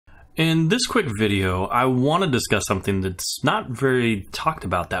In this quick video, I want to discuss something that's not very talked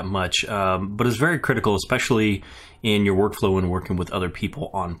about that much, but is very critical, especially in your workflow and working with other people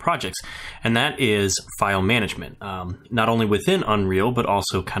on projects, and that is file management, not only within Unreal, but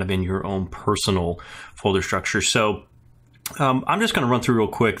also kind of in your own personal folder structure. So I'm just going to run through real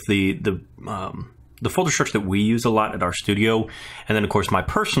quick the folder structure that we use a lot at our studio, and then of course my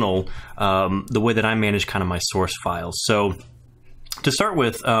personal, the way that I manage kind of my source files. So to start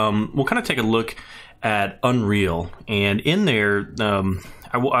with, we'll kind of take a look at Unreal, and in there,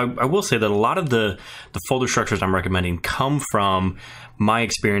 I will say that a lot of the folder structures I'm recommending come from my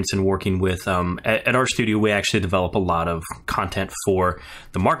experience in working with, at our studio, we actually develop a lot of content for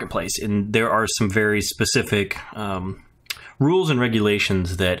the marketplace, and there are some very specific rules and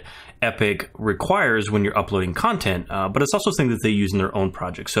regulations that Epic requires when you're uploading content, but it's also something that they use in their own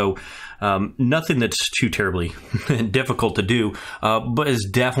projects. So nothing that's too terribly difficult to do, but is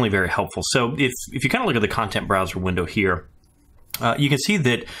definitely very helpful. So if you kind of look at the content browser window here, you can see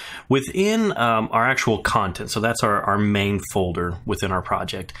that within our actual content, so that's our main folder within our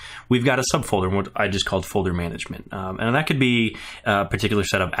project, we've got a subfolder, what I just called folder management. And that could be a particular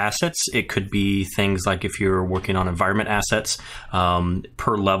set of assets. It could be things like if you're working on environment assets,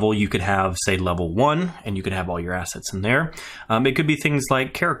 per level, you could have, say, level 1, and you could have all your assets in there. It could be things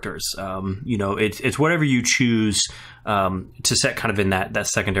like characters. You know, it's whatever you choose to set kind of in that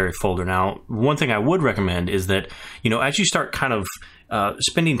secondary folder. Now, one thing I would recommend is that, you know, as you start kind of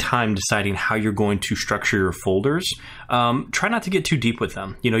spending time deciding how you're going to structure your folders, try not to get too deep with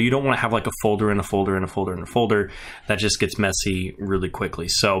them. You know, you don't want to have like a folder and a folder and a folder and a folder. That just gets messy really quickly.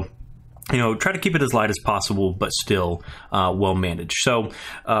 So, you know, try to keep it as light as possible, but still well managed. So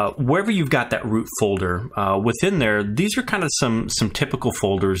wherever you've got that root folder, within there, these are kind of some typical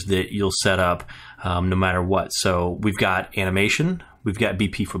folders that you'll set up no matter what. So we've got animation, we've got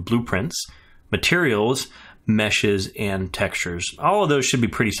BP for blueprints, materials, meshes, and textures. All of those should be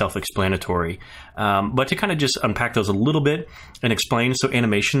pretty self-explanatory, but to kind of just unpack those a little bit and explain. So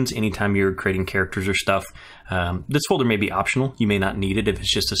animations, anytime you're creating characters or stuff, this folder may be optional. You may not need it if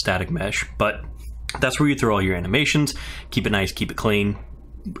it's just a static mesh, but that's where you throw all your animations. Keep it nice, keep it clean.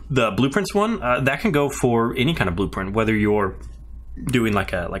 The blueprints one, that can go for any kind of blueprint, whether you're doing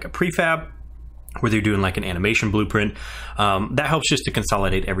like a prefab, whether you're doing like an animation blueprint. That helps just to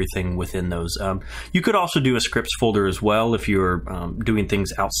consolidate everything within those. You could also do a scripts folder as well if you're doing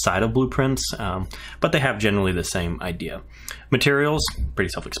things outside of blueprints, but they have generally the same idea. Materials, pretty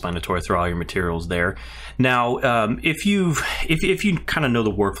self-explanatory, throw all your materials there. Now, if you kind of know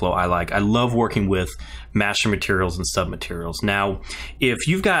the workflow I love working with master materials and sub materials. Now, if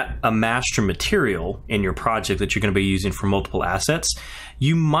you've got a master material in your project that you're going to be using for multiple assets,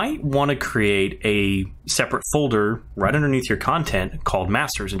 you might want to create a separate folder right underneath your content called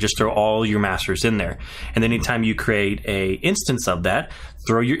masters and just throw all your masters in there. And then anytime you create a instance of that,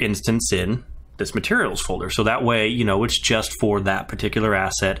 throw your instance in this materials folder. So that way, you know, it's just for that particular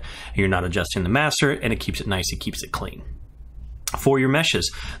asset and you're not adjusting the master, and it keeps it nice, it keeps it clean. For your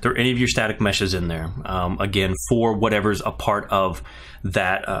meshes, there are any of your static meshes in there. Again, for whatever's a part of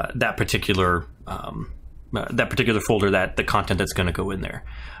that that particular folder, that the content that's going to go in there.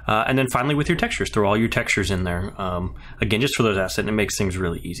 And then finally with your textures, throw all your textures in there. Again, just for those assets, and it makes things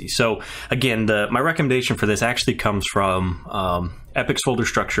really easy. So again, my recommendation for this actually comes from Epic's folder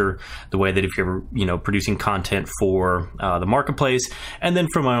structure, the way that if you're, you know, producing content for the marketplace, and then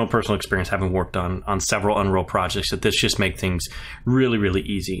from my own personal experience, having worked on several Unreal projects, that this just make things really, really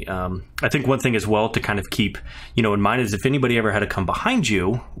easy. I think one thing as well to kind of keep, you know, in mind is if anybody ever had to come behind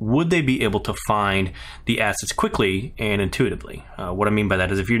you, would they be able to find the assets quickly and intuitively? What I mean by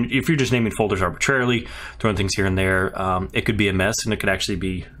that is if you're just naming folders arbitrarily, throwing things here and there, it could be a mess, and it could actually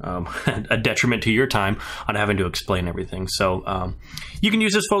be a detriment to your time on having to explain everything. So you can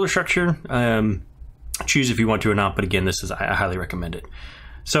use this folder structure, choose if you want to or not, but again, I highly recommend it.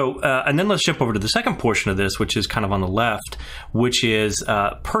 So, and then let's jump over to the second portion of this, which is kind of on the left, which is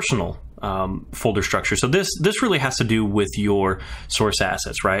personal folder structure. So this really has to do with your source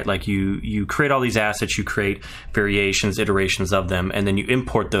assets, right? Like you create all these assets, you create variations, iterations of them, and then you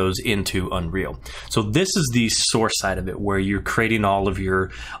import those into Unreal. So this is the source side of it, where you're creating all of your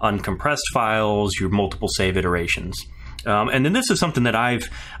uncompressed files, your multiple save iterations. And then this is something that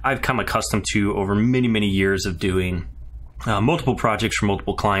I've come accustomed to over many, many years of doing multiple projects for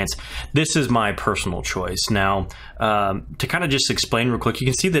multiple clients. This is my personal choice. Now, to kind of just explain real quick, you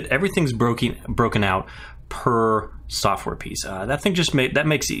can see that everything's broken out per software piece. That thing just that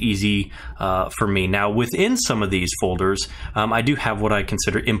makes it easy for me. Now, within some of these folders, I do have what I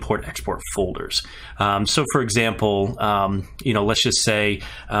consider import-export folders. So, for example, let's just say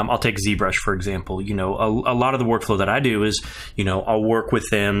I'll take ZBrush for example. A lot of the workflow that I do is, I'll work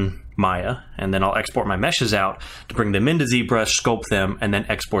within Maya, and then I'll export my meshes out to bring them into ZBrush, sculpt them, and then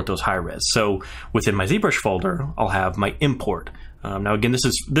export those high res. So within my ZBrush folder, I'll have my import. Now again, this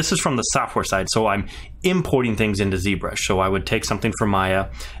is from the software side, so I'm importing things into ZBrush. So I would take something from Maya,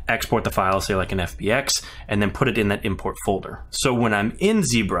 export the file, say like an FBX, and then put it in that import folder. So when I'm in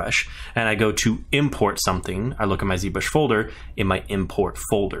ZBrush and I go to import something, I look at my ZBrush folder in my import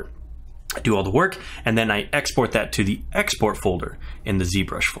folder. I do all the work, and then I export that to the export folder in the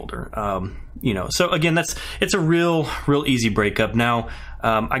ZBrush folder. So again, it's a real easy breakup. Now,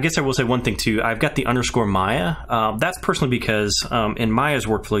 I guess I will say one thing too. I've got the _Maya. That's personally because in Maya's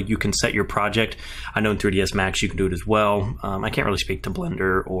workflow, you can set your project. I know in 3ds Max you can do it as well. I can't really speak to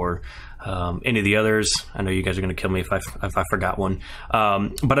Blender or any of the others. I know you guys are going to kill me if I forgot one.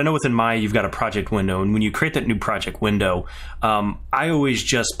 But I know within Maya you've got a project window, and when you create that new project window, I always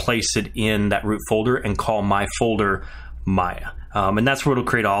just place it in that root folder and call my folder Maya. And that's where it'll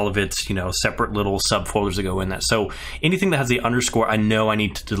create all of its, separate little subfolders that go in that. So anything that has the _, I know I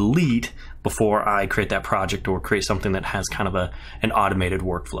need to delete before I create that project or create something that has kind of an automated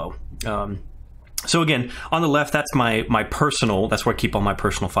workflow. So again, on the left, that's my personal, that's where I keep all my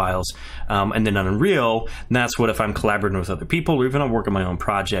personal files. And then on Unreal, that's what if I'm collaborating with other people or even I'm working my own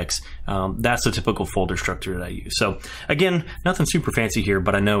projects, that's the typical folder structure that I use. So again, nothing super fancy here,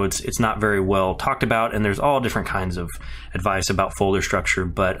 but I know it's not very well talked about, and there's all different kinds of advice about folder structure,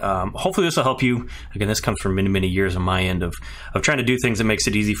 but hopefully this will help you. Again, this comes from many years on my end of trying to do things that makes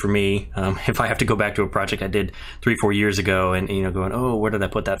it easy for me. If I have to go back to a project I did 3-4 years ago and going, oh, where did I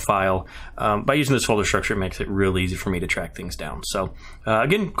put that file? By using this folder structure, it makes it real easy for me to track things down. So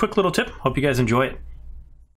again, quick little tip. Hope you guys enjoy it.